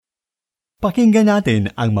Pakinggan natin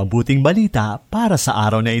ang mabuting balita para sa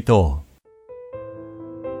araw na ito.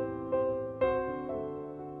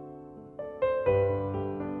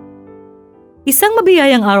 Isang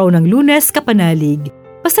mabiyayang araw ng Lunes, kapanalig.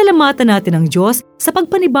 Pasalamatan natin ang Diyos sa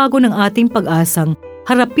pagpanibago ng ating pag-asang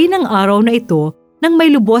harapin ang araw na ito ng may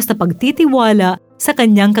lubos na pagtitiwala sa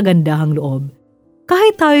Kanyang kagandahang loob.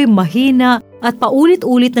 Kahit tayo'y mahina at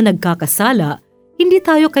paulit-ulit na nagkakasala, hindi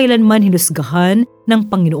tayo kailanman hinusgahan ng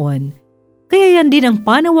Panginoon. Kaya yan din ang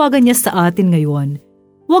panawagan niya sa atin ngayon.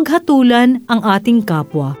 Huwag hatulan ang ating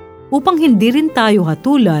kapwa upang hindi rin tayo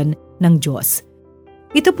hatulan ng Diyos.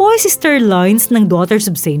 Ito po ay Sister Lines ng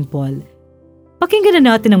Daughters of St. Paul. Pakinggan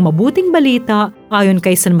na natin ang mabuting balita ayon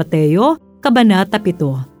kay San Mateo, Kabanata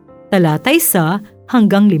 7, talata 1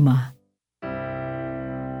 hanggang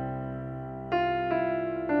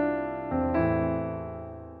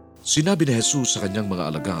 5. Sinabi ni Hesus sa kanyang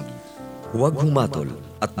mga alagad, "Huwag humatol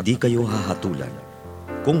at di kayo hahatulan.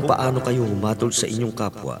 Kung paano kayo humatol sa inyong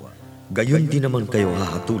kapwa, gayon din naman kayo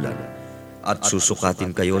hahatulan, at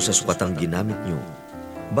susukatin kayo sa sukatang ginamit nyo.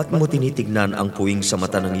 Ba't mo tinitingnan ang puwing sa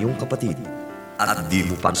mata ng iyong kapatid, at di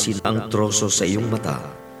mo pansin ang troso sa iyong mata?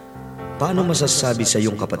 Paano masasabi sa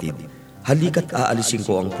iyong kapatid, halika't aalisin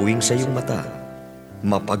ko ang puwing sa iyong mata?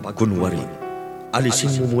 Mapagkunwari,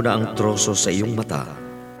 alisin mo muna ang troso sa iyong mata,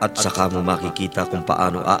 at saka mo makikita kung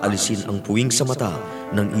paano aalisin ang puwing sa mata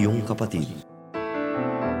ng iyong kapatid."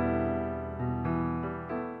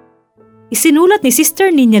 Isinulat ni Sister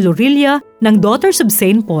Niña Lorilla ng Daughters of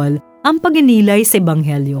St. Paul ang pagninilay sa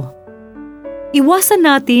Ebanghelyo. Iwasan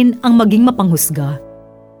natin ang maging mapanghusga.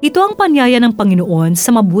 Ito ang panyaya ng Panginoon sa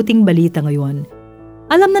mabuting balita ngayon.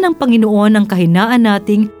 Alam na ng Panginoon ang kahinaan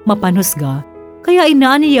nating mapanhusga, kaya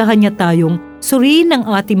inaaniyahan niya tayong suriin ang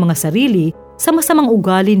ating mga sarili sa masamang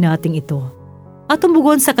ugali nating ito, at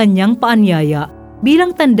tumugon sa Kanyang paanyaya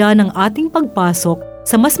bilang tanda ng ating pagpasok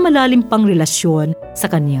sa mas malalim pang relasyon sa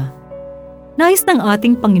Kanya. Nais ng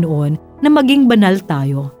ating Panginoon na maging banal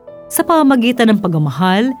tayo sa pamamagitan ng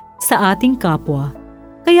pagmamahal sa ating kapwa,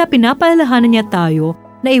 kaya pinapaalalahanan niya tayo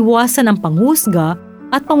na iwasan ang panghusga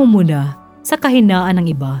at pamumuna sa kahinaan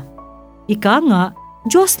ng iba. Ika nga,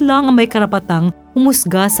 Diyos lang ang may karapatang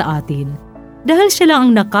humusga sa atin, dahil siya lang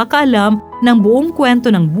ang nakakaalam ng buong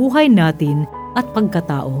kwento ng buhay natin at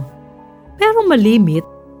pagkatao. Pero malimit,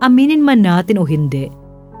 aminin man natin o hindi,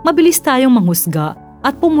 mabilis tayong manghusga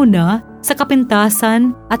at pumuna sa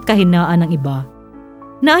kapintasan at kahinaan ng iba.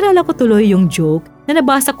 Naalala ko tuloy yung joke na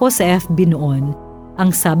nabasa ko sa FB noon. Ang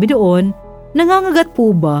sabi doon, "Nangangagat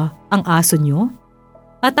po ba ang aso nyo?"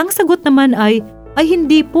 At ang sagot naman ay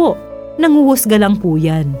hindi po, nanguhusga lang po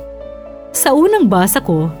yan. Sa unang basa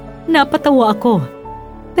ko, napatawa ako.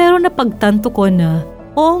 Pero napagtanto ko na,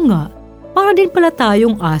 oo nga, para din pala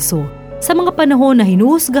tayong aso sa mga panahon na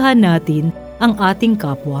hinuhusgahan natin ang ating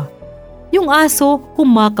kapwa. Yung aso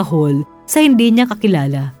kumakahol sa hindi niya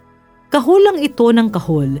kakilala. Kahol lang ito ng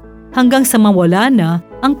kahol hanggang sa mawala na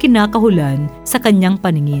ang kinakahulan sa kanyang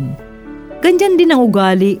paningin. Ganyan din ang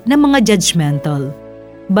ugali ng mga judgmental.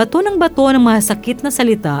 Bato ng mga sakit na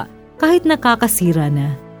salita kahit nakakasira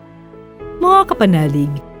na. Mga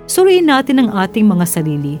kapanalig, suriin natin ang ating mga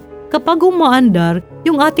sarili kapag umaandar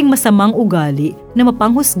yung ating masamang ugali na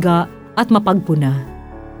mapanghusga at mapagpuna.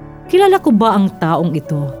 Kilala ko ba ang taong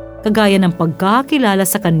ito, kagaya ng pagkakilala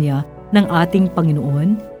sa kanya ng ating Panginoon?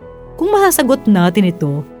 Kung masasagot natin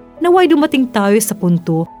ito, nawa'y dumating tayo sa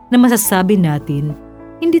punto na masasabi natin,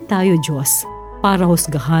 hindi tayo Diyos para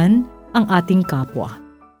husgahan ang ating kapwa.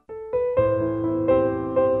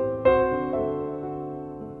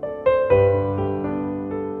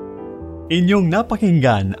 Inyong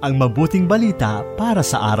napakinggan ang mabuting balita para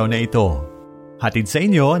sa araw na ito. Hatid sa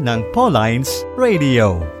inyo ng Paulines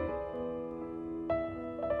Radio.